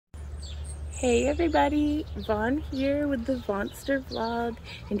Hey everybody, Vaughn here with the Vaughnster vlog,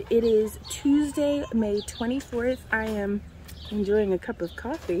 and it is Tuesday, May 24th. I am enjoying a cup of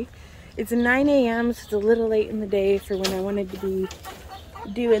coffee. It's 9 a.m. so it's a little late in the day for when I wanted to be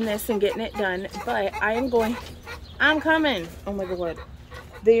doing this and getting it done, but I'm coming. Oh my god,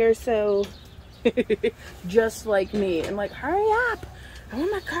 they are so just like me and like, hurry up, I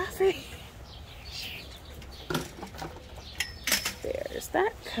want my coffee. There's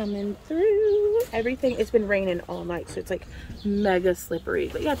that coming through. Everything, it's been raining all night, so it's like mega slippery.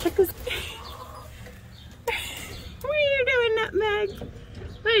 But yeah, check this. What are you doing, Nutmeg?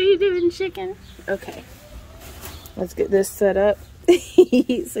 What are you doing, chicken? Okay, let's get this set up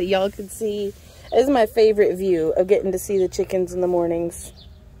so y'all can see. This is my favorite view of getting to see the chickens in the mornings.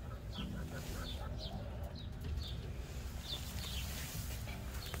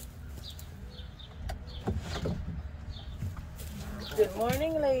 Good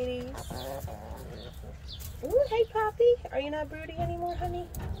morning, ladies. Ooh, hey, Poppy. Are you not broody anymore, honey?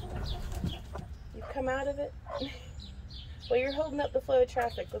 You've come out of it? Well, you're holding up the flow of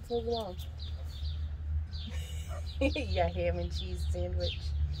traffic. Let's move along. Yeah, ham and cheese sandwich.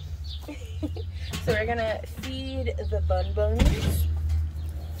 So we're gonna feed the bun-buns.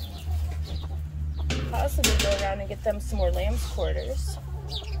 Possibly go around and get them some more lamb's quarters.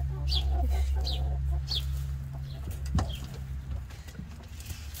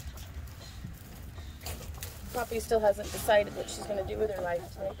 Poppy still hasn't decided what she's going to do with her life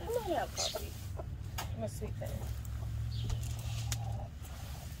today. Come on out, Poppy. I'm a sweet thing.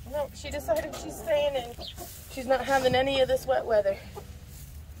 No, she decided she's staying in. She's not having any of this wet weather.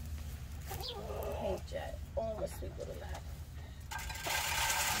 Hey, Jet. Oh, my sweet little lad.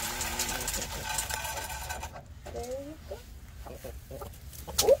 There you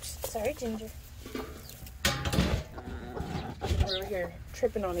go. Oops. Sorry, Ginger. We're over here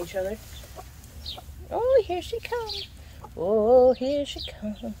tripping on each other. Oh, here she comes. Oh, here she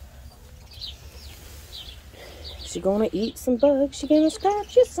comes. She gonna eat some bugs. She gonna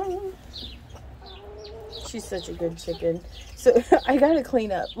scratch you some. She's such a good chicken. So I gotta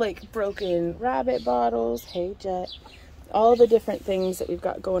clean up like broken rabbit bottles. Hey, Jet. All the different things that we've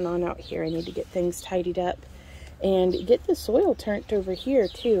got going on out here. I need to get things tidied up and get the soil turned over here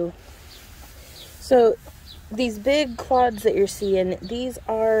too. So these big clods that you're seeing, these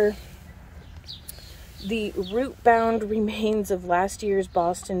are the root-bound remains of last year's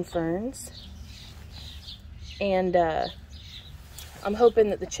Boston ferns, and I'm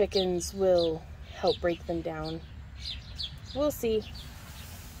hoping that the chickens will help break them down. We'll see.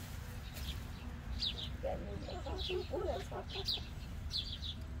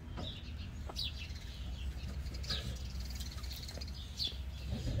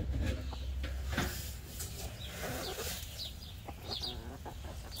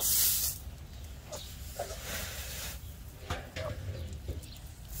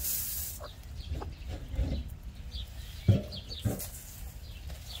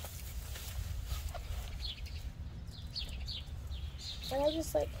 And I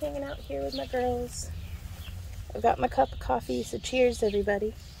just like hanging out here with my girls. I've got my cup of coffee, so cheers,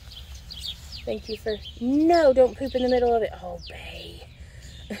 everybody. Thank you for... No, don't poop in the middle of it. Oh, bae.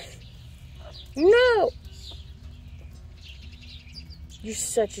 No! You're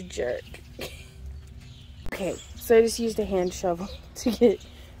such a jerk. Okay, so I just used a hand shovel to get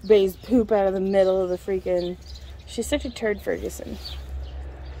Bae's poop out of the middle of the freaking... She's such a turd, Ferguson.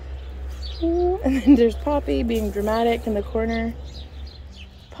 And then there's Poppy being dramatic in the corner.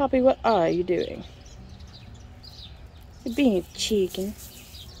 Poppy, what are you doing? You're being a chicken.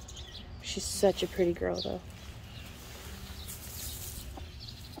 She's such a pretty girl, though.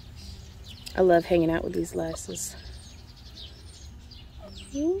 I love hanging out with these lasses.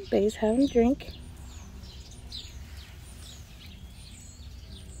 Bae's having a drink.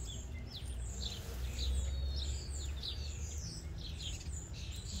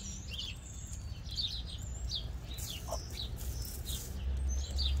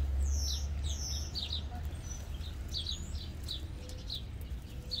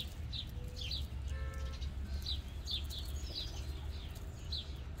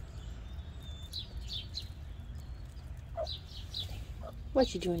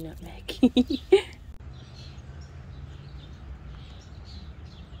 What you doing, Nutmeg?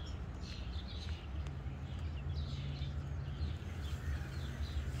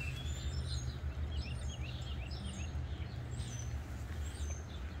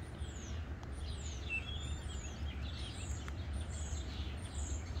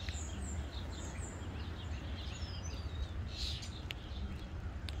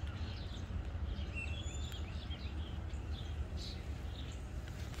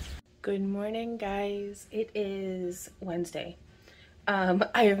 Good morning, guys. It is Wednesday.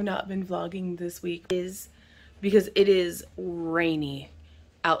 I have not been vlogging this week because it is rainy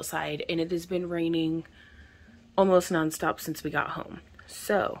outside, and it has been raining almost nonstop since we got home.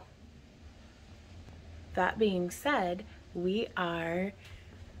 So that being said, we're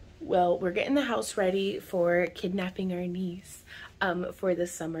getting the house ready for kidnapping our niece for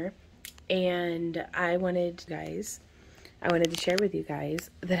this summer, and I wanted to share with you guys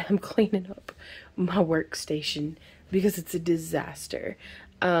that I'm cleaning up my workstation because it's a disaster.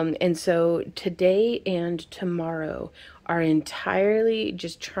 And so today and tomorrow are entirely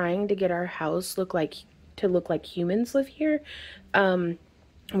just trying to get our house look like humans live here.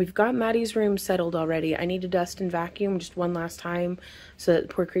 We've got Maddie's room settled already. I need to dust and vacuum just one last time so that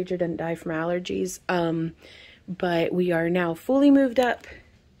the poor creature doesn't die from allergies. But we are now fully moved up.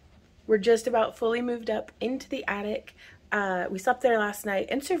 We're just about fully moved up into the attic. We slept there last night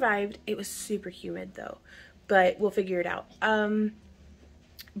and survived. It was super humid though, but we'll figure it out.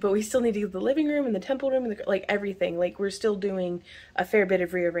 But we still need to do the living room and the temple room and like everything. Like, we're still doing a fair bit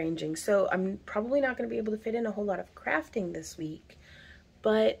of rearranging. So I'm probably not going to be able to fit in a whole lot of crafting this week,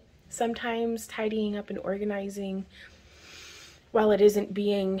 but sometimes tidying up and organizing, while it isn't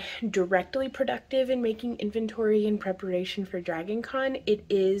being directly productive in making inventory in preparation for Dragon Con,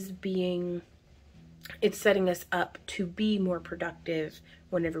 it's setting us up to be more productive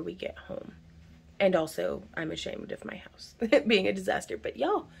whenever we get home. And also, I'm ashamed of my house being a disaster. But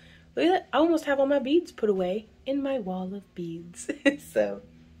y'all, look at that. I almost have all my beads put away in my wall of beads. So,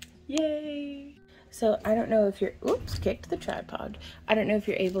 yay. So, I don't know if you're, oops, kicked the tripod. I don't know if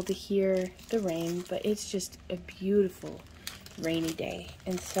you're able to hear the rain, but it's just a beautiful rainy day.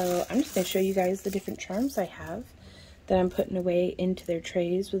 And so, I'm just going to show you guys the different charms I have that I'm putting away into their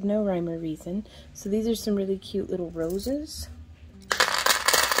trays with no rhyme or reason. So these are some really cute little roses.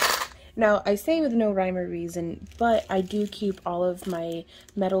 Now, I say with no rhyme or reason, but I do keep all of my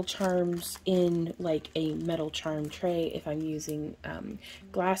metal charms in like a metal charm tray. If I'm using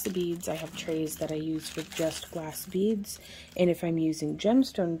glass beads, I have trays that I use for just glass beads. And if I'm using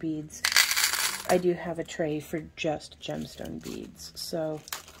gemstone beads, I do have a tray for just gemstone beads. So,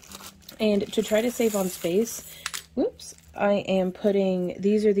 and to try to save on space, whoops, I am putting,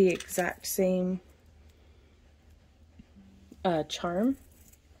 these are the exact same charm,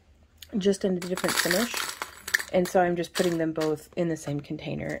 just in a different finish. And so I'm just putting them both in the same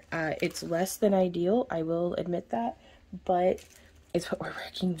container. It's less than ideal, I will admit that, but it's what we're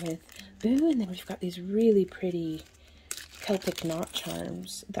working with. Ooh, and then we've got these really pretty Celtic knot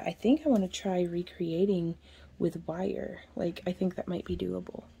charms that I think I want to try recreating with wire. Like, I think that might be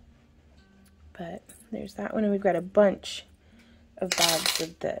doable. But there's that one, and we've got a bunch of bags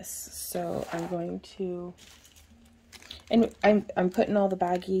of this. So I'm going to, and I'm putting all the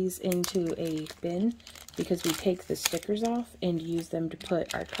baggies into a bin because we take the stickers off and use them to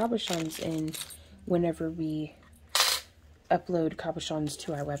put our cabochons in whenever we upload cabochons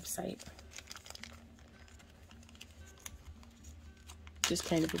to our website. Just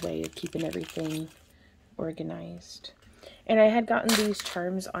kind of a way of keeping everything organized. And I had gotten these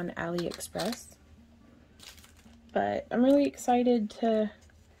charms on AliExpress, but I'm really excited to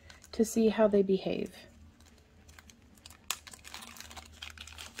see how they behave.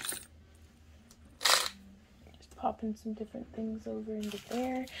 Just popping some different things over into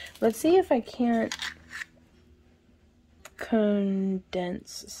there. Let's see if I can't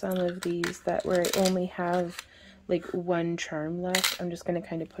condense some of these that where I only have like one charm left. I'm just going to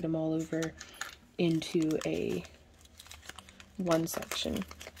kind of put them all over into one section,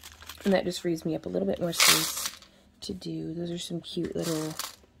 and that just frees me up a little bit more space to do. Those are some cute little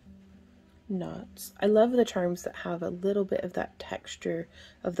knots. I love the charms that have a little bit of that texture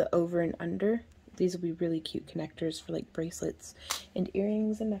of the over and under. These will be really cute connectors for like bracelets and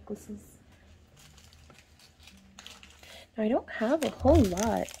earrings and necklaces. Now I don't have a whole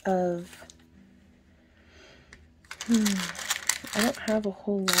lot of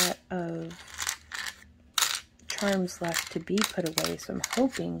charms left to be put away, so I'm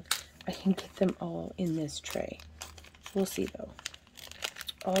hoping I can get them all in this tray. We'll see though.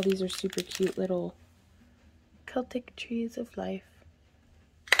 All these are super cute little Celtic trees of life.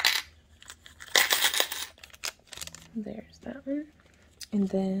 There's that one. And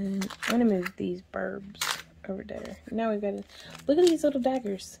then I'm gonna move these burbs over there. Now we've got to look at these little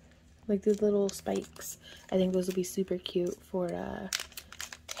daggers, like these little spikes. I think those will be super cute for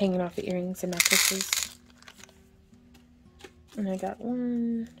hanging off the earrings and necklaces. And I got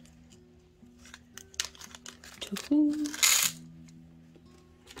 1, 2,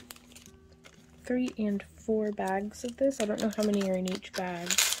 3, and 4 bags of this. I don't know how many are in each bag,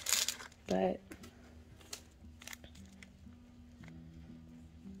 but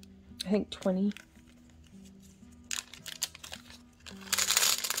I think 20.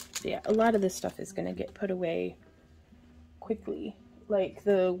 Yeah, a lot of this stuff is going to get put away quickly. Like,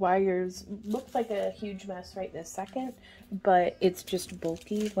 the wires look like a huge mess right this second, but it's just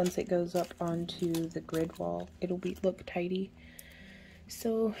bulky. Once it goes up onto the grid wall, it'll look tidy.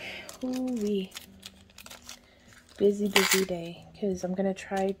 So, holy busy day, because I'm going to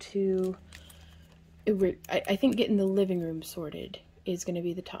try to, I think getting the living room sorted is going to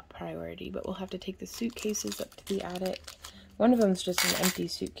be the top priority, but we'll have to take the suitcases up to the attic. One of them's just an empty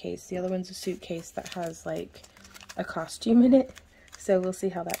suitcase. The other one's a suitcase that has like a costume in it. So we'll see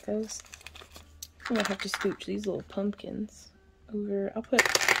how that goes. I'm gonna have to scooch these little pumpkins over. I'll put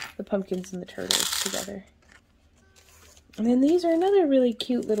the pumpkins and the turtles together. And then these are another really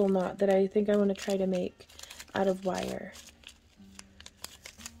cute little knot that I think I want to try to make out of wire.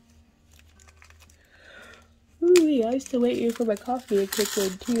 Ooh, I'm still waiting for my coffee to kick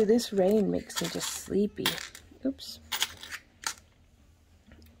in too. This rain makes me just sleepy. Oops.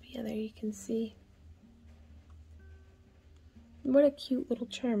 Yeah, there you can see. What a cute little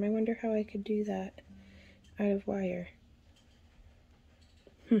charm. I wonder how I could do that out of wire.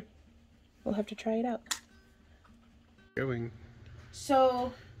 We'll have to try it out. Going.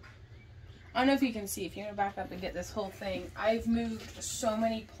 So, I don't know if you can see, if you're going to back up and get this whole thing, I've moved so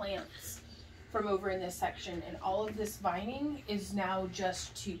many plants from over in this section, and all of this vining is now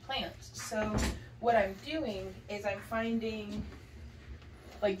just 2 plants. So, what I'm doing is I'm finding,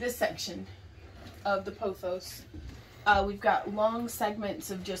 like this section of the pothos, we've got long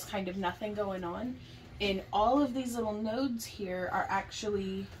segments of just kind of nothing going on, and all of these little nodes here are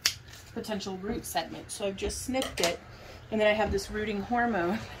actually potential root segments. So I've just snipped it, and then I have this rooting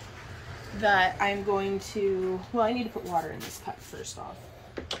hormone that I'm going to, well, I need to put water in this cup first off,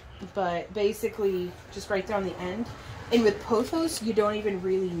 but basically just right there on the end. And with pothos, you don't even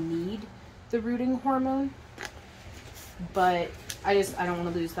really need the rooting hormone, but I don't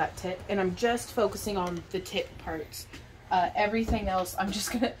want to lose that tip, and I'm just focusing on the tip parts. Everything else, I'm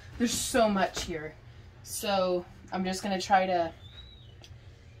just gonna, there's so much here, so I'm just gonna try to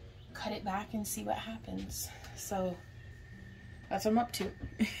cut it back and see what happens. So that's what I'm up to.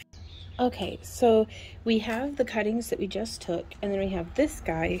 Okay, so we have the cuttings that we just took, and then we have this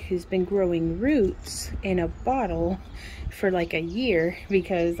guy who's been growing roots in a bottle for like a year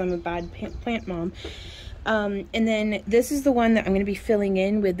because I'm a bad plant mom. And then this is the one that I'm going to be filling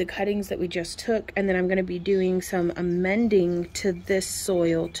in with the cuttings that we just took, and then I'm going to be doing some amending to this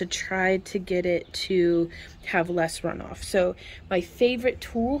soil to try to get it to have less runoff. So my favorite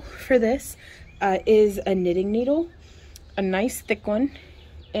tool for this is a knitting needle, a nice thick one,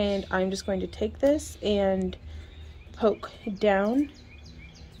 and I'm just going to take this and poke down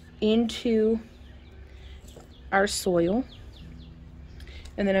into our soil,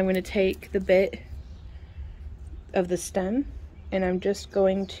 and then I'm going to take the bit of the stem, and I'm just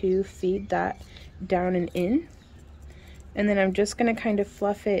going to feed that down and in, and then I'm just going to kind of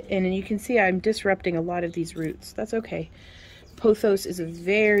fluff it in, and you can see I'm disrupting a lot of these roots. That's okay. Pothos is a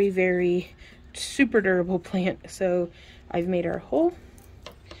very, very super durable plant, so I've made our hole,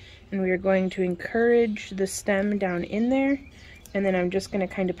 and we are going to encourage the stem down in there, and then I'm just going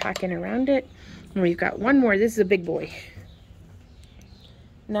to kind of pack in around it. And we've got one more. This is a big boy,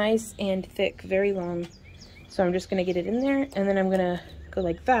 nice and thick, very long. So I'm just going to get it in there, and then I'm going to go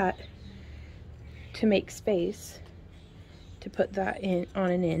like that to make space to put that in,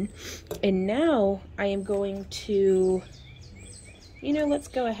 on and in. And now I am going to, you know, let's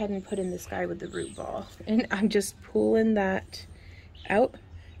go ahead and put in this guy with the root ball. And I'm just pulling that out.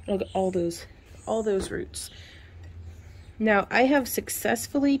 Look at all those roots. Now I have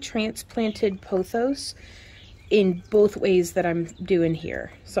successfully transplanted pothos in both ways that I'm doing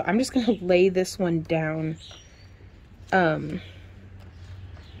here. So I'm just going to lay this one down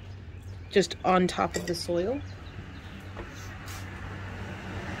just on top of the soil.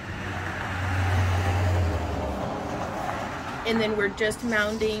 And then we're just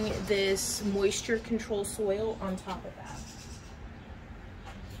mounding this moisture control soil on top of that.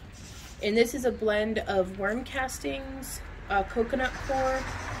 And this is a blend of worm castings, coconut coir,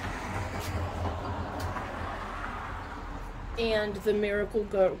 and the Miracle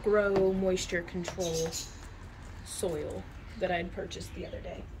Grow moisture control soil that I had purchased the other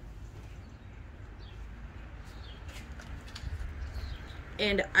day.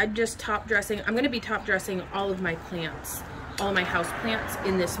 And I'm just top dressing. I'm going to be top dressing all of my plants, all of my house plants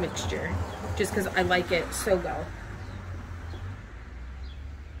in this mixture, just because I like it so well.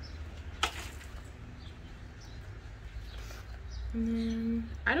 And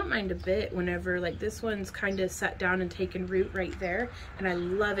I don't mind a bit whenever, like, this one's kind of set down and taken root right there, and I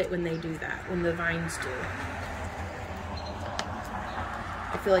love it when they do that, when the vines do.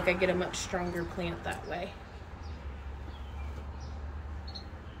 I feel like I get a much stronger plant that way.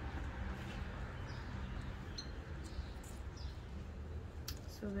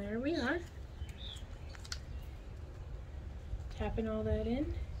 So there we are. Tapping all that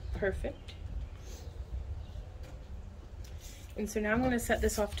in. Perfect. And so now I'm going to set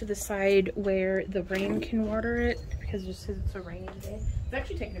this off to the side where the rain can water it, because just because it's a rainy day. It's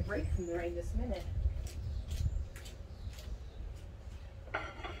actually taking a break from the rain this minute.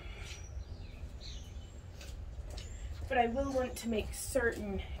 But I will want to make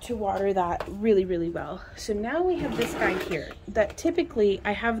certain to water that really, really well. So now we have this guy here that typically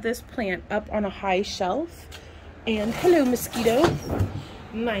I have this plant up on a high shelf. And hello, mosquito,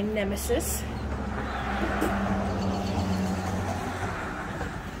 my nemesis.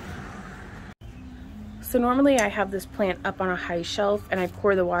 So normally I have this plant up on a high shelf and I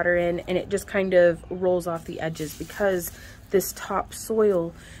pour the water in and it just kind of rolls off the edges because this top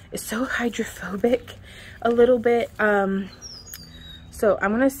soil is so hydrophobic a little bit. So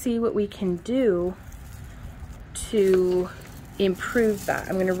I'm gonna see what we can do to improve that.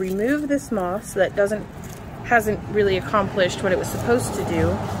 I'm gonna remove this moss so that hasn't really accomplished what it was supposed to do.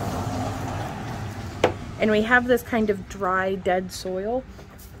 And we have this kind of dry, dead soil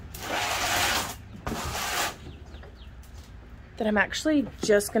that I'm actually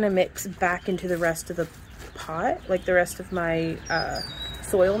just gonna mix back into the rest of the pot, like the rest of my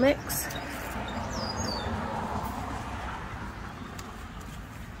soil mix.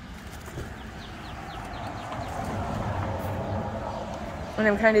 And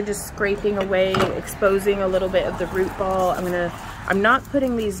I'm kind of just scraping away, exposing a little bit of the root ball. I'm not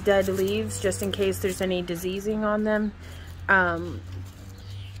putting these dead leaves just in case there's any diseasing on them.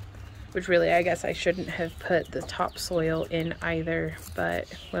 Which really, I guess I shouldn't have put the topsoil in either, but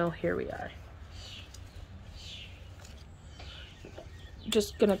well, here we are.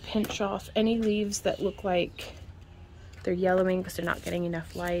 Just gonna pinch off any leaves that look like they're yellowing because they're not getting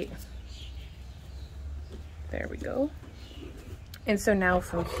enough light. There we go. And so now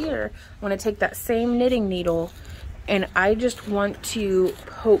from here, I want to take that same knitting needle and I just want to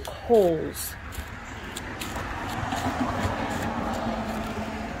poke holes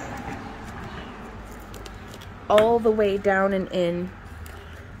all the way down and in,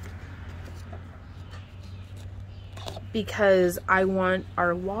 because I want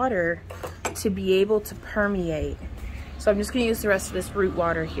our water to be able to permeate. So I'm just going to use the rest of this root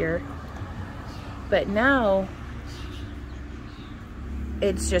water here. But now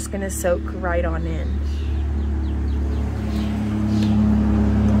it's just going to soak right on in.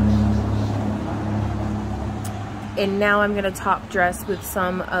 And now I'm going to top dress with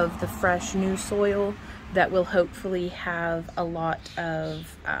some of the fresh new soil that will hopefully have a lot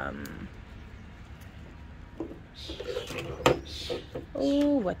of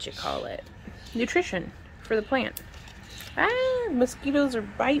nutrition for the plant. Ah, mosquitoes are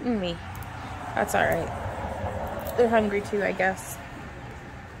biting me. That's all right. They're hungry too, I guess.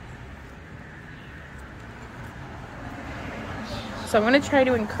 So I'm going to try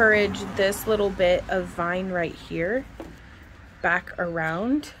to encourage this little bit of vine right here back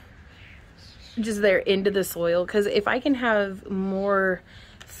around, just there into the soil, because if I can have more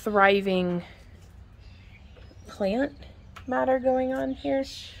thriving plant matter going on here,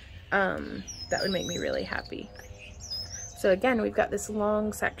 that would make me really happy. So again, we've got this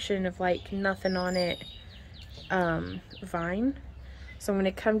long section of like nothing on it vine. So I'm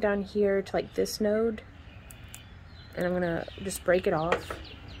going to come down here to like this node and I'm going to just break it off.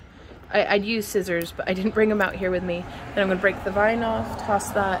 I'd use scissors, but I didn't bring them out here with me. Then I'm going to break the vine off,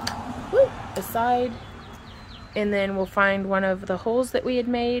 toss that aside, and then we'll find one of the holes that we had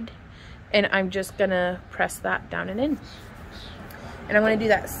made and I'm just going to press that down and in. And I'm going to do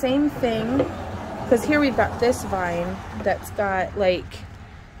that same thing, because here we've got this vine that's got like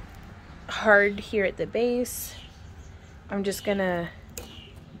hard here at the base. I'm just going to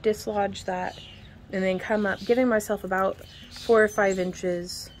dislodge that and then come up, giving myself about 4 or 5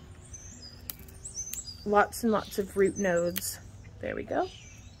 inches. Lots and lots of root nodes. There we go.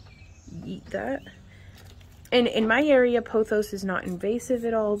 Yeet that. And in my area, pothos is not invasive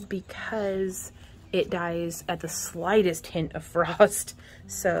at all because it dies at the slightest hint of frost.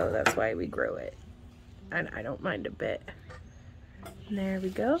 So that's why we grow it. And I don't mind a bit. And there we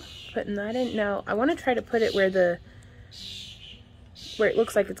go. Putting that in. Now, I want to try to put it where it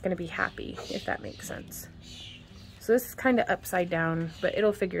looks like it's going to be happy, if that makes sense. So this is kind of upside down, but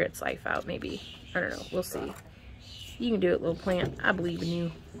it'll figure its life out maybe. I don't know. We'll see. You can do it, little plant. I believe in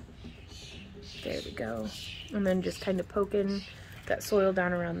you. There we go. And then just kind of poking that soil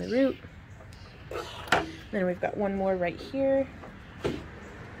down around the root. Then we've got one more right here.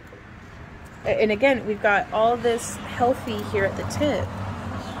 And again, we've got all this healthy here at the tip.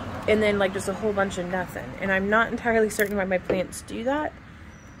 And then like just a whole bunch of nothing. And I'm not entirely certain why my plants do that.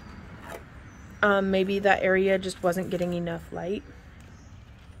 Maybe that area just wasn't getting enough light.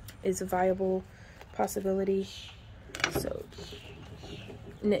 Is a viable possibility. So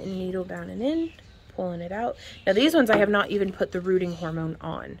knitting needle down and in, pulling it out. Now these ones I have not even put the rooting hormone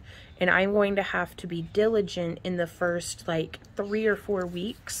on, and I'm going to have to be diligent in the first like 3 or 4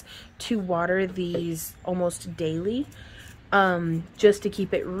 weeks to water these almost daily, just to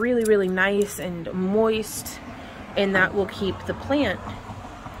keep it really, really nice and moist, and that will keep the plant,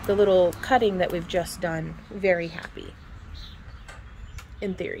 the little cutting that we've just done, very happy.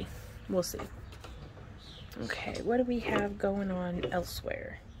 In theory, we'll see. Okay, what do we have going on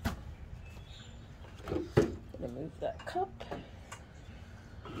elsewhere? Gonna move that cup.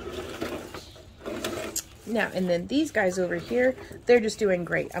 Now, and then these guys over here, they're just doing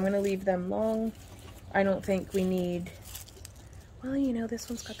great. I'm gonna leave them long. I don't think we need, well, you know, this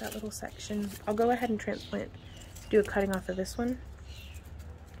one's got that little section. I'll go ahead and transplant, do a cutting off of this one.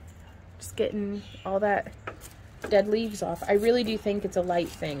 Just getting all that dead leaves off. I really do think it's a light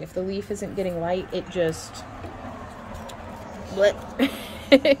thing. If the leaf isn't getting light, it just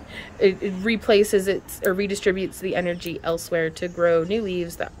it replaces it or redistributes the energy elsewhere to grow new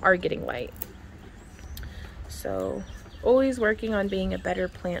leaves that are getting light. So always working on being a better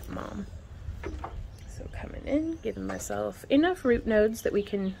plant mom. So coming in, giving myself enough root nodes that we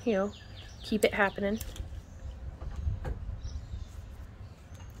can, you know, keep it happening.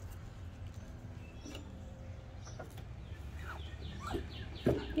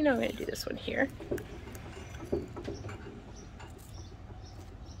 You know, I'm going to do this one here.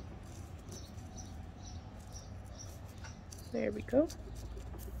 There we go.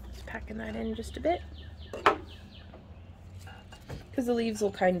 Just packing that in just a bit. Because the leaves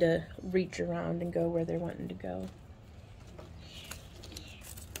will kind of reach around and go where they're wanting to go.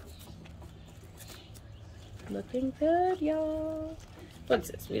 Looking good, y'all.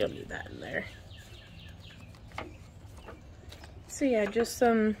 What's this? We don't need that in there. So yeah, just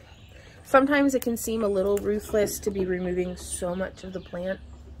sometimes it can seem a little ruthless to be removing so much of the plant,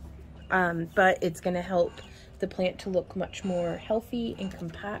 but it's going to help the plant to look much more healthy and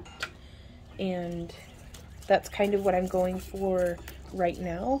compact, and that's kind of what I'm going for right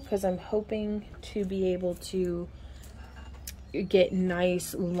now, because I'm hoping to be able to get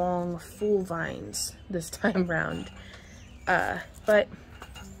nice long full vines this time round, but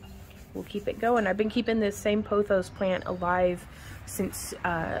we'll keep it going. I've been keeping this same pothos plant alive since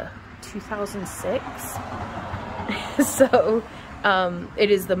 2006. So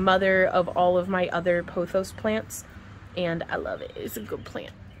it is the mother of all of my other pothos plants, and I love it. It's a good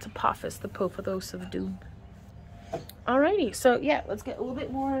plant. It's Apophis, the pothos of doom. Alrighty, so yeah, let's get a little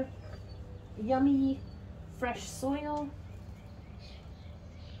bit more yummy fresh soil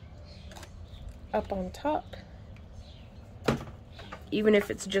up on top. Even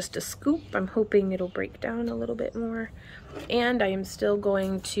if it's just a scoop, I'm hoping it'll break down a little bit more. And I am still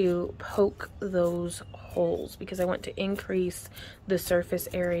going to poke those holes because I want to increase the surface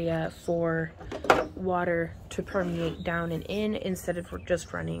area for water to permeate down and in instead of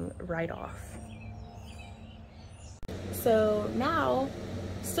just running right off. So now,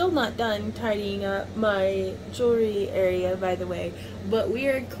 still not done tidying up my jewelry area, by the way, but we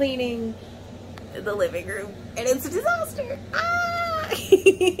are cleaning the living room and it's a disaster.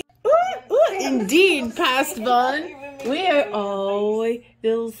 Indeed, past Vaughn. We are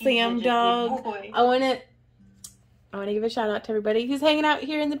little Sam dog. I wanna give a shout out to everybody who's hanging out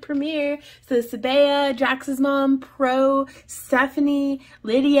here in the premiere. So Sabea, Drax's mom, Pro, Stephanie,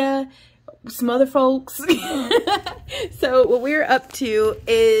 Lydia, some other folks. So what we're up to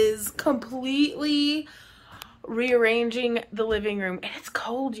is completely rearranging the living room. And it's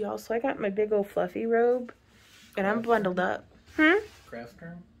cold, y'all, so I got my big old fluffy robe and I'm bundled up. Craft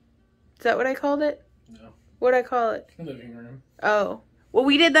room? Is that what I called it? No. What'd I call it? Living room. Oh. Well,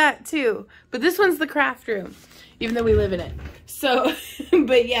 we did that too. But this one's the craft room, even though we live in it. So,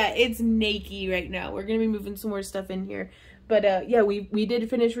 but yeah, it's naked right now. We're going to be moving some more stuff in here. But yeah, we did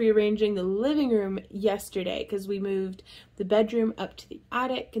finish rearranging the living room yesterday because we moved the bedroom up to the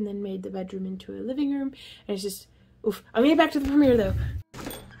attic and then made the bedroom into a living room. And it's just, oof. I'm going to get back to the premiere though.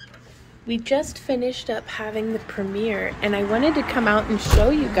 We just finished up having the premiere and I wanted to come out and show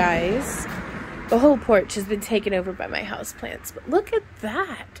you guys. The whole porch has been taken over by my houseplants, but look at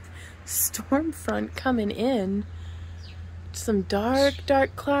that storm front coming in. some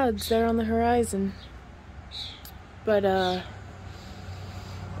dark clouds there on the horizon. But,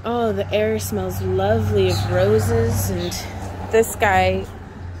 oh, the air smells lovely of roses. And this guy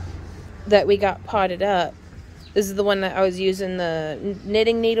that we got potted up, this is the one that I was using the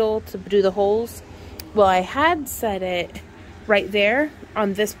knitting needle to do the holes. Well, I had set it right there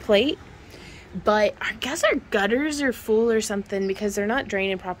on this plate, but I guess our gutters are full or something because they're not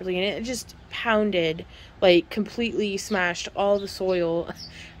draining properly, and it just pounded, like completely smashed all the soil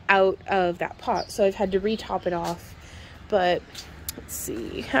out of that pot. So I've had to re-top it off. But let's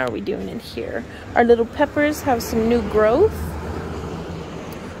see, how are we doing in here? Our little peppers have some new growth.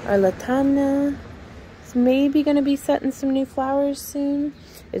 Our latana is maybe going to be setting some new flowers soon.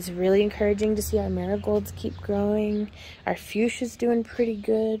 It's really encouraging to see our marigolds keep growing. Our fuchsia's doing pretty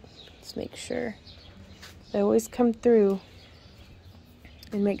good. Let's make sure. They always come through.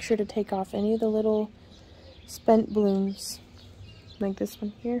 And make sure to take off any of the little spent blooms. Like this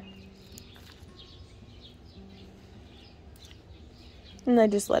one here. And I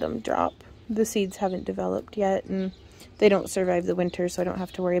just let them drop. The seeds haven't developed yet, and they don't survive the winter, so I don't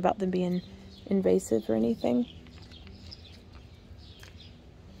have to worry about them being invasive or anything.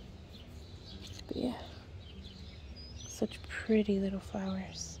 But yeah, such pretty little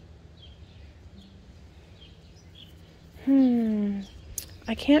flowers.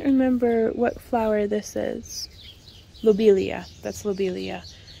 I can't remember what flower this is. Lobelia. That's lobelia.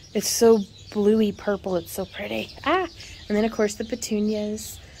 It's so bluey purple. It's so pretty. Ah! And then, of course, the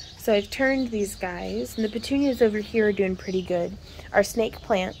petunias. So I've turned these guys, and the petunias over here are doing pretty good. Our snake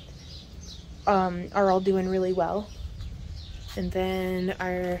plant are all doing really well. And then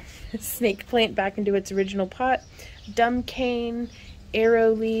our snake plant back into its original pot. Dumb cane,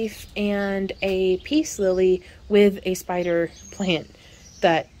 arrow leaf, and a peace lily with a spider plant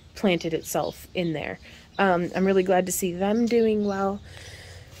that planted itself in there. I'm really glad to see them doing well.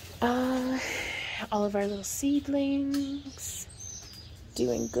 All of our little seedlings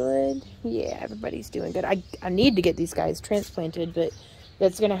doing good. Yeah, everybody's doing good. I need to get these guys transplanted, but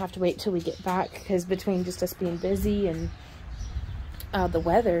that's gonna have to wait till we get back, because between just us being busy and the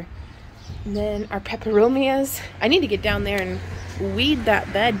weather. And then our peperomias, I need to get down there and weed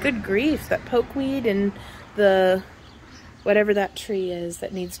that bed. Good grief, that pokeweed and the whatever that tree is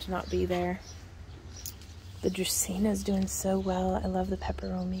that needs to not be there. The Dracaena's doing so well. I love the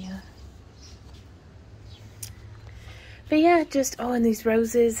peperomia. But yeah, just, oh, and these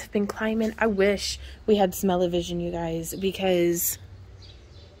roses have been climbing. I wish we had smell-o-vision, you guys, because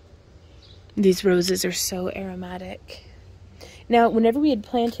these roses are so aromatic. Now, whenever we had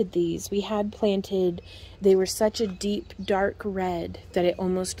planted these, they were such a deep, dark red that it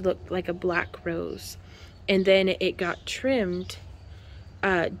almost looked like a black rose. And then it got trimmed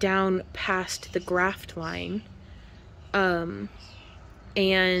down past the graft line. And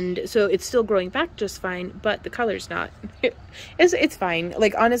so it's still growing back just fine, but the color's not. It's fine.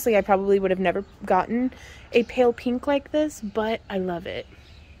 Like, honestly, I probably would have never gotten a pale pink like this, but I love it.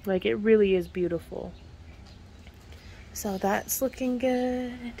 Like, it really is beautiful. So that's looking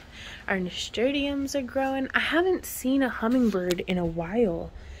good. Our nasturtiums are growing. I haven't seen a hummingbird in a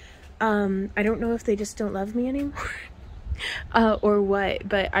while. I don't know if they just don't love me anymore or what,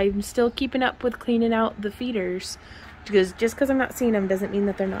 but I'm still keeping up with cleaning out the feeders, because just because I'm not seeing them doesn't mean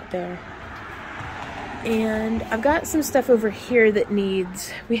that they're not there. And I've got some stuff over here that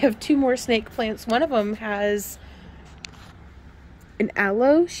needs, we have 2 more snake plants. One of them has an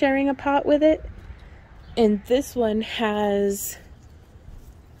aloe sharing a pot with it, and this one has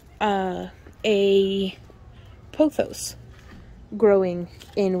a pothos growing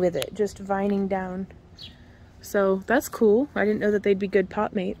in with it, just vining down. So that's cool. I didn't know that they'd be good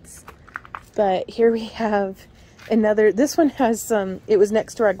pot mates. But here we have another, this one has some, it was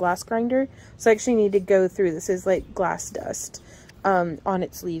next to our glass grinder, so I actually need to go through, this is like glass dust on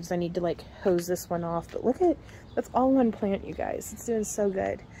its leaves. I need to like hose this one off, but look at, that's all one plant, you guys. It's doing so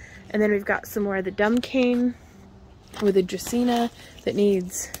good. And then we've got some more of the dumb cane with a Dracaena that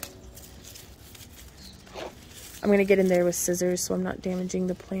needs, I'm going to get in there with scissors so I'm not damaging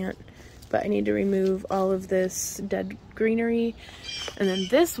the plant, but I need to remove all of this dead greenery. And then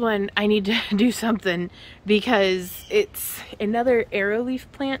this one, I need to do something because it's another arrowleaf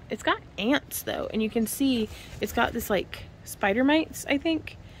plant. It's got ants though, and you can see it's got this like spider mites, I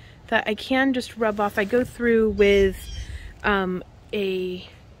think, that I can just rub off. I go through with a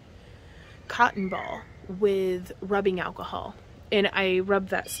cotton ball with rubbing alcohol, and I rub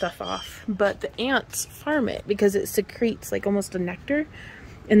that stuff off. But the ants farm it because it secretes like almost a nectar.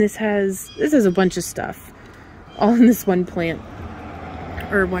 And this has a bunch of stuff all in this one plant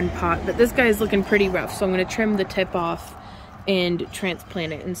or one pot. But this guy is looking pretty rough, so I'm going to trim the tip off and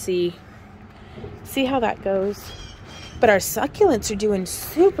transplant it and see how that goes. But our succulents are doing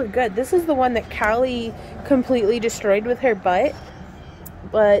super good. This is the one that Callie completely destroyed with her butt.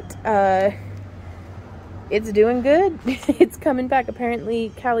 But it's doing good. It's coming back.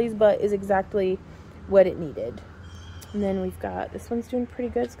 Apparently Callie's butt is exactly what it needed. And then we've got, this one's doing pretty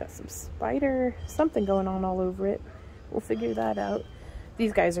good. It's got some spider, something going on all over it. We'll figure that out.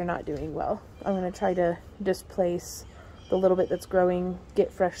 These guys are not doing well. I'm going to try to displace the little bit that's growing,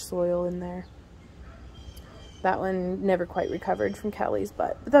 get fresh soil in there. That one never quite recovered from Callie's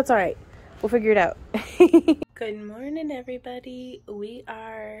butt, but that's all right. We'll figure it out. Good morning, everybody. We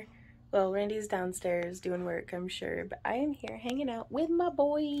are, well, Randy's downstairs doing work, I'm sure, but I am here hanging out with my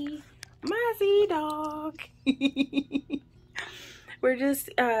boy, my sea dog. We're just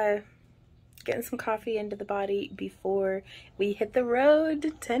getting some coffee into the body before we hit the road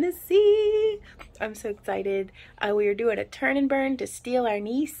to Tennessee. I'm so excited. We are doing a turn and burn to steal our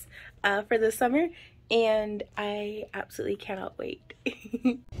niece for the summer, and I absolutely cannot wait.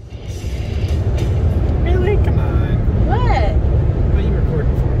 Really? Come on. What? What are you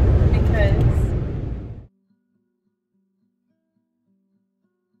recording for? Because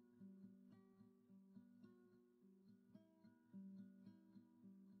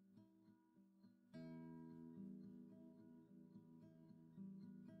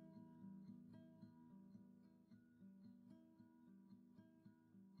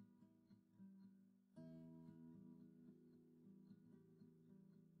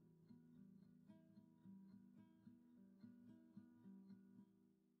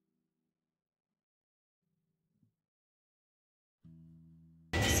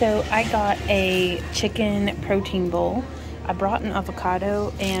so I got a chicken protein bowl. I brought an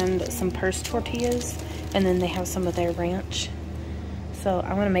avocado and some purse tortillas, and then they have some of their ranch. So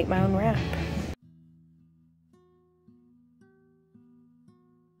I want to make my own wrap.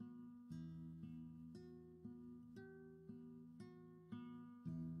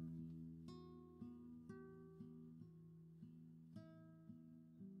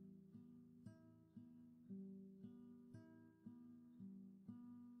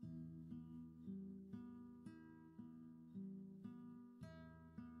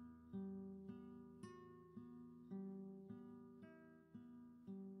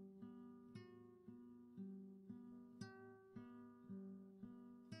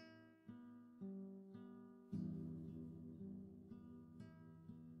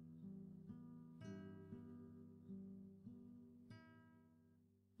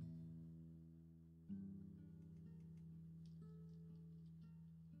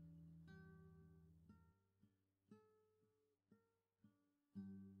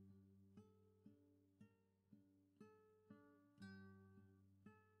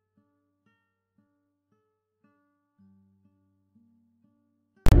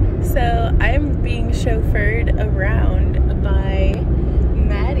 So I'm being chauffeured around by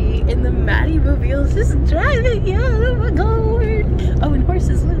Maddie, and the Maddie mobile is just driving. Yeah, oh my god. Oh, and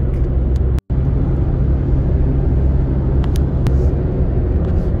horses, look.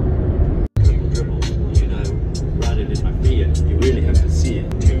 You know, rather than my fear, you really have to see it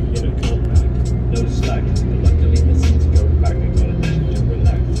to, you know, come back. No slack, luckily the seats go back and go and just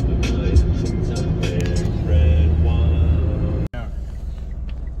relax the mind. Some red wine.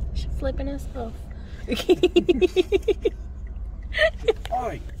 She's flipping us off.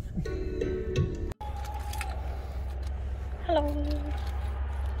 Oi! Hello.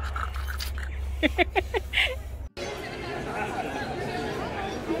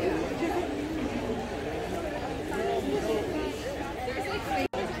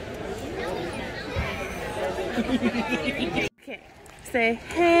 Okay. Say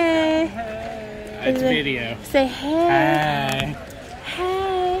hey. Hey. It's video. Say hey.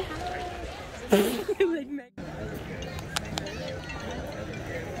 Hi. Hey.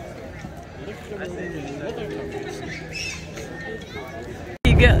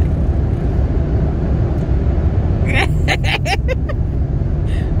 You go.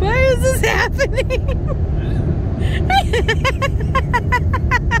 Why is this happening?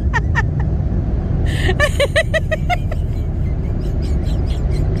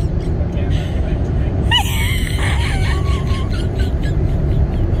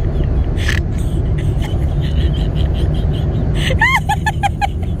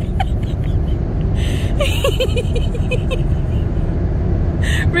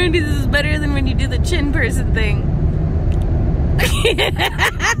 Randy, this is better than when you do the chin person thing.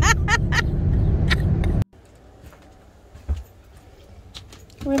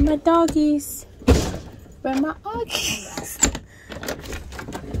 Where are my doggies? Where are my doggies?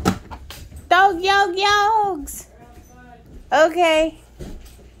 Dog yogs! Okay.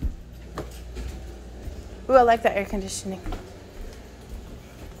 Ooh, I like that air conditioning.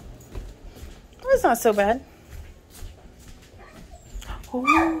 Oh, it's not so bad.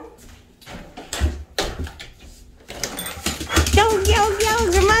 Oh. Yo,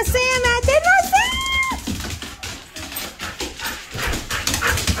 my Sam out there, my Sam!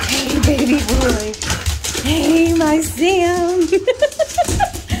 Hey, baby boy. Hey, my Sam.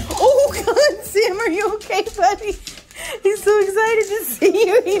 Oh, God, Sam, are you okay, buddy? He's so excited to see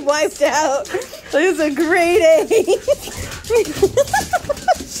you. He wiped out. It was a great A.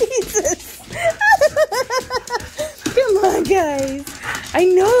 Jesus. Come on, guys. I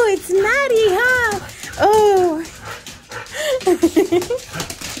know it's Maddie, huh? Oh.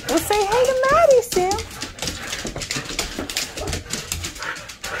 Well, say hey to Maddie, Sam.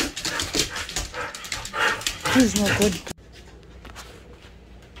 He's no good.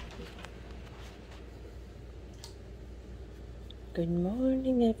 Good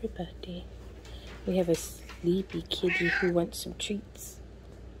morning, everybody. We have a sleepy kitty who wants some treats.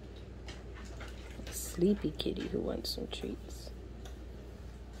 A sleepy kitty who wants some treats.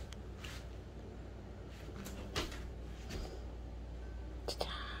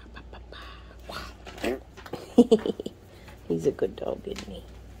 He's a good dog, isn't he?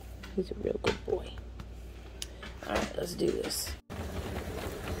 He's a real good boy. Alright, let's do this.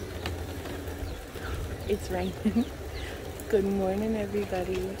 It's raining. Good morning,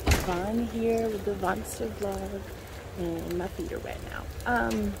 everybody. Vaughn here with the Vonster vlog, and my feet are wet now.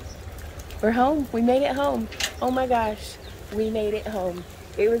 We're home. We made it home. Oh my gosh, we made it home.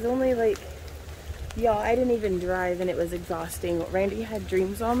 It was only like, y'all, I didn't even drive, and it was exhausting. Randy had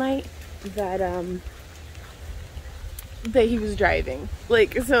dreams all night that he was driving.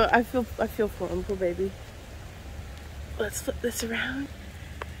 Like, so I feel for him, poor baby. Let's flip this around,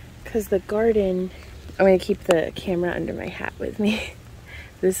 cause the garden. I'm going to keep the camera under my hat with me.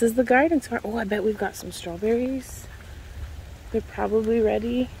 This is the garden. Oh, I bet we've got some strawberries. They're probably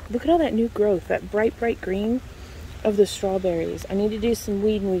ready. Look at all that new growth, that bright green of the strawberries. I need to do some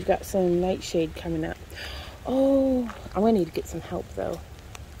weeding. We've got some nightshade coming up. Oh, I'm going to need to get some help, though,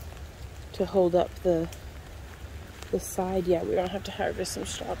 to hold up the side. Yeah, we're going to have to harvest some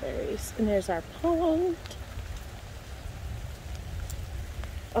strawberries. And there's our pond.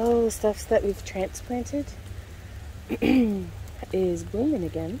 Oh, the stuff that we've transplanted is blooming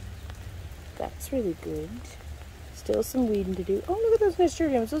again. That's really good. Still some weeding to do. Oh, look at those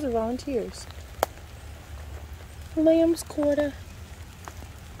nasturtiums. Those are volunteers. Lamb's quarter.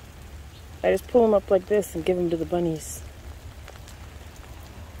 I just pull them up like this and give them to the bunnies.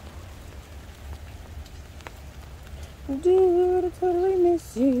 Dude, I totally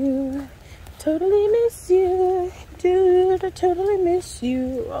miss you. Totally miss you. Dude, I totally miss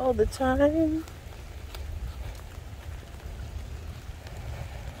you all the time.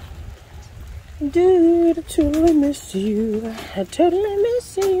 Dude, I totally miss you. I totally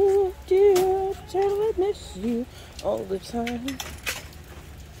miss you. Dude, I totally miss you all the time.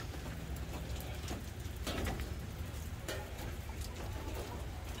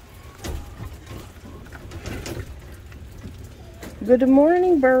 Good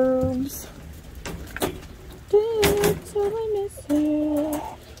morning, birds. Dude, totally miss you.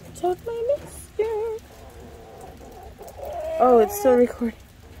 Totally miss you. Oh, it's still recording.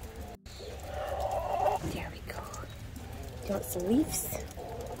 There we go. Do you want some leaves?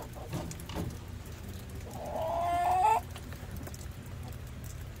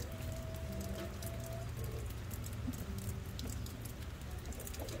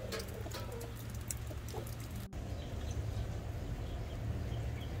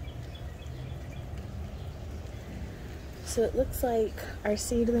 So it looks like our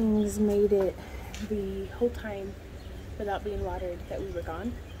seedlings made it the whole time without being watered that we were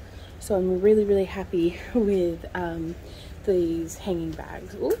gone. So I'm really, really happy with these hanging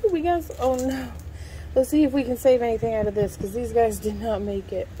bags. Ooh, we got, oh no. Let's see if we can save anything out of this, because these guys did not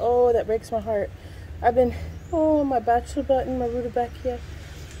make it. Oh, that breaks my heart. I've been, oh, my bachelor button, my rutabaga.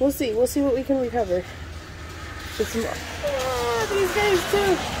 We'll see what we can recover. Get some, oh, these guys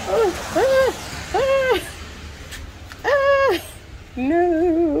too. Oh,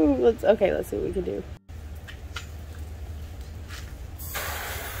 no. Let's see what we can do.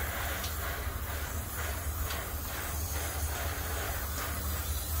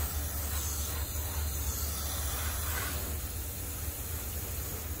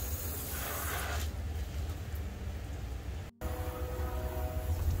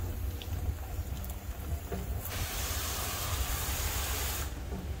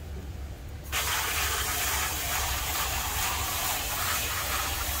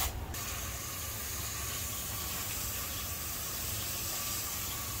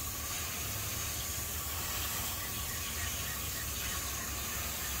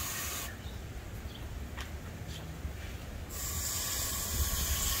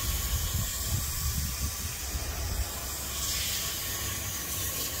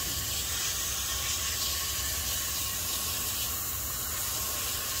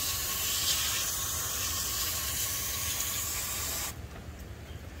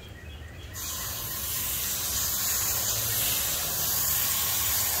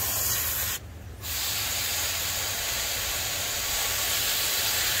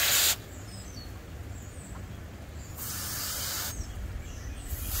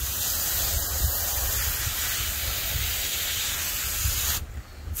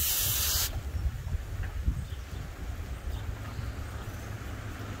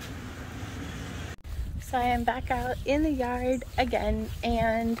 So I am back out in the yard again,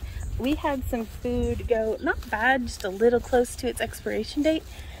 and we had some food go, not bad, just a little close to its expiration date,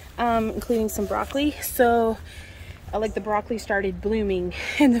 including some broccoli. So like the broccoli started blooming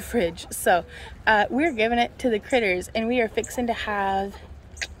in the fridge. So we're giving it to the critters, and we are fixing to have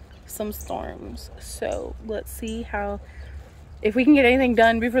some storms. So let's see if we can get anything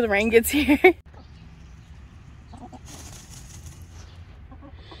done before the rain gets here.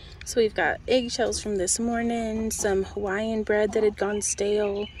 So we've got eggshells from this morning, some Hawaiian bread that had gone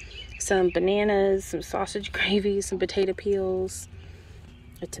stale, some bananas, some sausage gravy, some potato peels,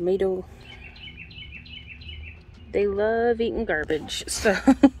 a tomato. They love eating garbage, so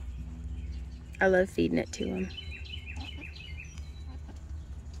I love feeding it to them.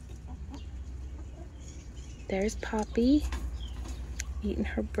 There's Poppy eating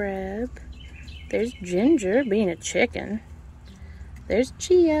her bread. There's Ginger being a chicken. There's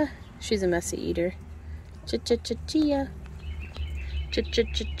Chia. She's a messy eater. Chia.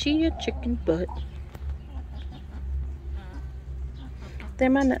 Chia chicken butt. They're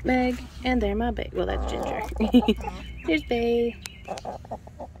my Nutmeg, and they're my Bay. Well, that's Ginger. There's Bay.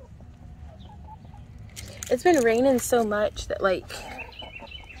 It's been raining so much that, like,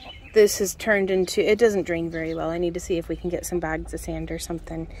 this has turned into, it doesn't drain very well. I need to see if we can get some bags of sand or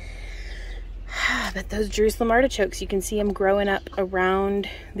something. But those Jerusalem artichokes, you can see them growing up around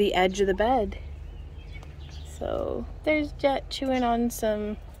the edge of the bed. So there's Jet chewing on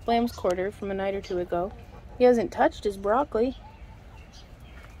some lamb's quarter from a night or two ago. He hasn't touched his broccoli.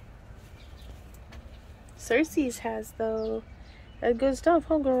 Cersei's has, though. That's good stuff,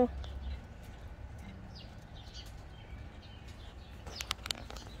 huh, girl?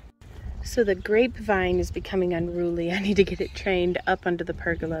 So the grapevine is becoming unruly. I need to get it trained up under the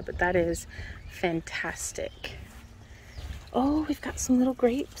pergola, but that is fantastic. Oh, we've got some little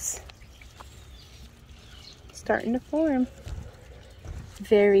grapes starting to form.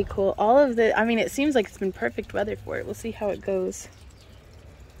 Very cool. All of the, I mean, it seems like it's been perfect weather for it. We'll see how it goes.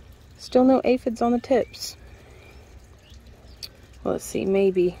 Still no aphids on the tips. Well, let's see,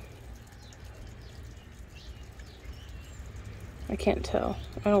 maybe. I can't tell.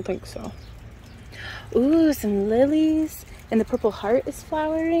 I don't think so. Ooh, some lilies. And the purple heart is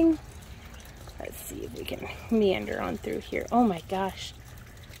flowering. Let's see if we can meander on through here. Oh my gosh.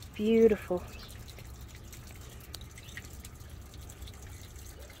 Beautiful.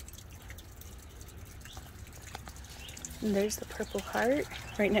 And there's the purple heart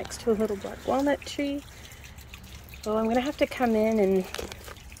right next to a little black walnut tree. Oh, I'm gonna have to come in, and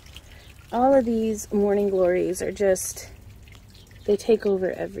all of these morning glories are just, they take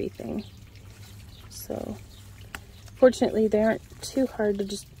over everything. So fortunately they aren't too hard to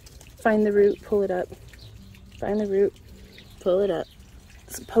just find the root, pull it up, find the root, pull it up.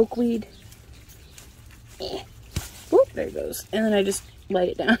 Some pokeweed. Whoop, there it goes. And then I just light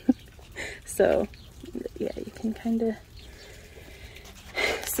it down. So yeah, you can kind of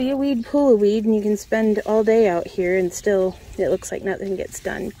see a weed, pull a weed, and you can spend all day out here and still it looks like nothing gets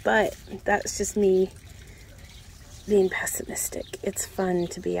done. But that's just me being pessimistic. It's fun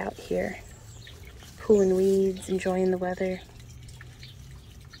to be out here pulling weeds, enjoying the weather.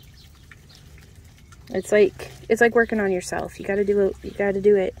 It's like working on yourself. You gotta do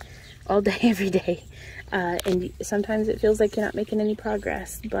it all day, every day. And sometimes it feels like you're not making any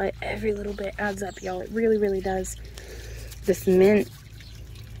progress, but every little bit adds up, y'all. It really, really does. This mint,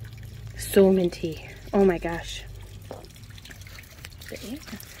 so minty. Oh my gosh. Okay.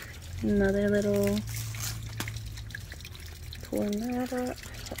 Another little, pulling that up.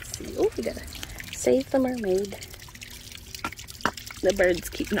 Let's see. Oh, we gotta save the mermaid. The birds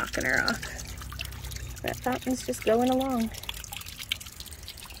keep knocking her off. That fountain's just going along.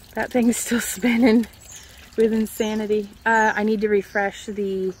 That thing's still spinning with insanity. I need to refresh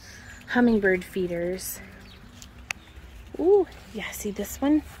the hummingbird feeders. Ooh, yeah, see this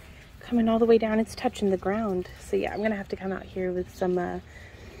one? Coming all the way down, it's touching the ground. So yeah, I'm gonna have to come out here with some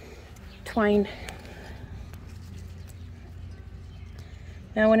twine.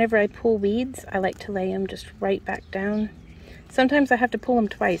 Now whenever I pull weeds, I like to lay them just right back down. Sometimes I have to pull them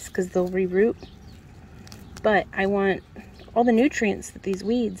twice because they'll reroot. But I want all the nutrients that these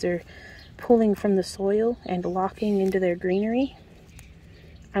weeds are pulling from the soil and locking into their greenery.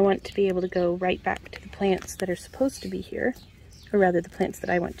 I want to be able to go right back to the plants that are supposed to be here, or rather the plants that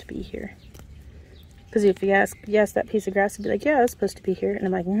I want to be here. Because if you ask, yes, that piece of grass would be like, yeah, it's supposed to be here. And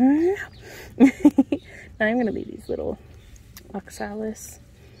I'm like, no. Now I'm going to leave these little oxalis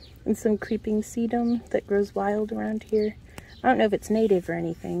and some creeping sedum that grows wild around here. I don't know if it's native or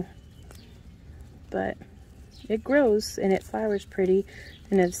anything, but it grows and it flowers pretty.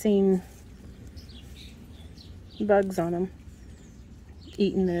 And I've seen bugs on them,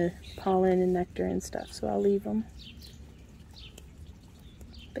 eating the pollen and nectar and stuff, so I'll leave them.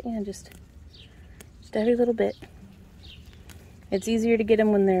 But yeah, just every little bit. It's easier to get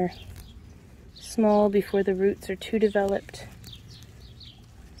them when they're small, before the roots are too developed.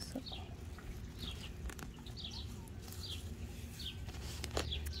 So.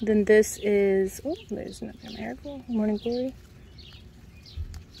 Then this is, oh, there's another marigold, morning glory.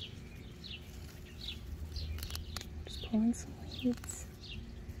 Just pulling some weeds.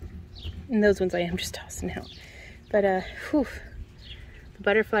 And those ones I am just tossing out. But, whew, the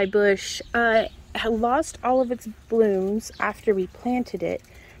butterfly bush lost all of its blooms after we planted it.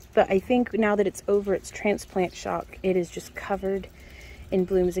 But I think now that it's over its transplant shock, it is just covered in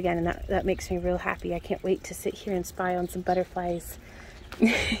blooms again, and that makes me real happy. I can't wait to sit here and spy on some butterflies.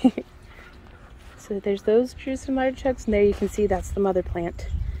 So there's those Jerusalem artichokes, and there you can see that's the mother plant.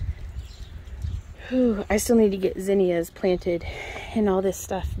 Whew, I still need to get zinnias planted and all this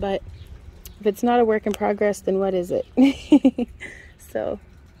stuff, but if it's not a work in progress, then what is it? So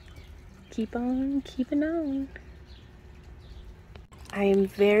keep on keeping on. I am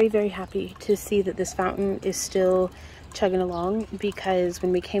very, very happy to see that this fountain is still chugging along, because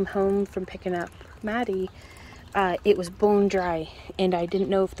when we came home from picking up Maddie, it was bone dry, and I didn't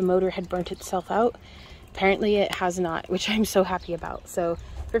know if the motor had burnt itself out. Apparently it has not, which I'm so happy about. So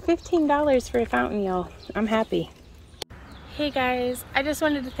for $15 for a fountain, y'all, I'm happy. Hey guys, I just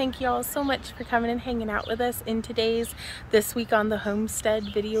wanted to thank you all so much for coming and hanging out with us in today's This Week on the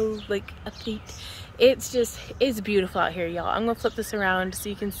Homestead video update. It's beautiful out here, y'all. I'm gonna flip this around so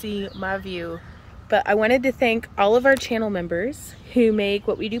you can see my view. But I wanted to thank all of our channel members who make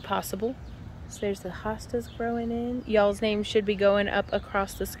what we do possible. So there's the hostas growing in. Y'all's names should be going up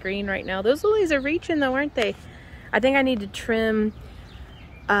across the screen right now. Those lilies are reaching though, aren't they? I think I need to trim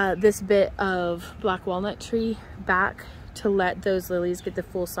this bit of black walnut tree back to let those lilies get the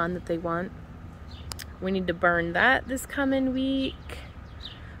full sun that they want. We need to burn that this coming week.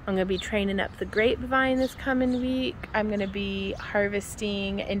 I'm gonna be training up the grapevine this coming week. I'm gonna be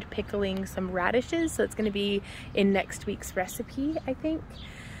harvesting and pickling some radishes, so it's gonna be in next week's recipe, I think.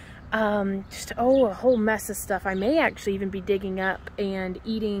 A whole mess of stuff. I may actually even be digging up and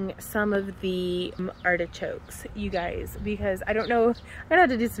eating some of the artichokes, you guys, because I don't know, I have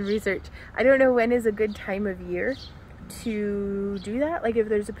to do some research. I don't know when is a good time of year to do that, like if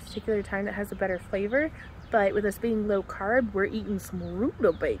there's a particular time that has a better flavor. But with us being low carb, we're eating some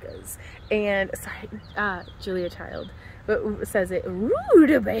rutabagas. And sorry, Julia Child says it,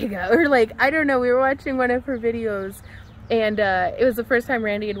 rutabaga, or like, I don't know, we were watching one of her videos, and it was the first time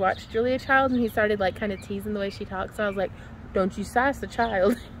Randy had watched Julia Child, and he started like kind of teasing the way she talks. So I was like, don't you sass the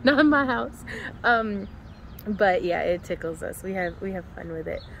child, not in my house. But yeah, it tickles us. We have fun with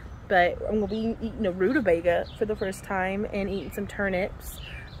it. But I'm gonna be eating a rutabaga for the first time, and eating some turnips,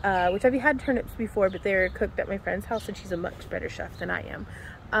 which I've had turnips before, but they're cooked at my friend's house, and she's a much better chef than I am.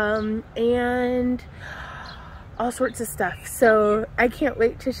 And all sorts of stuff. So I can't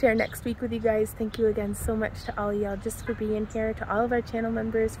wait to share next week with you guys. Thank you again so much to all y'all just for being here, to all of our channel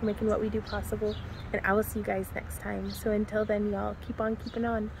members for making what we do possible, and I will see you guys next time. So until then, y'all, keep on keeping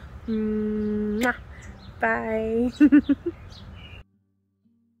on. Mwah. Bye.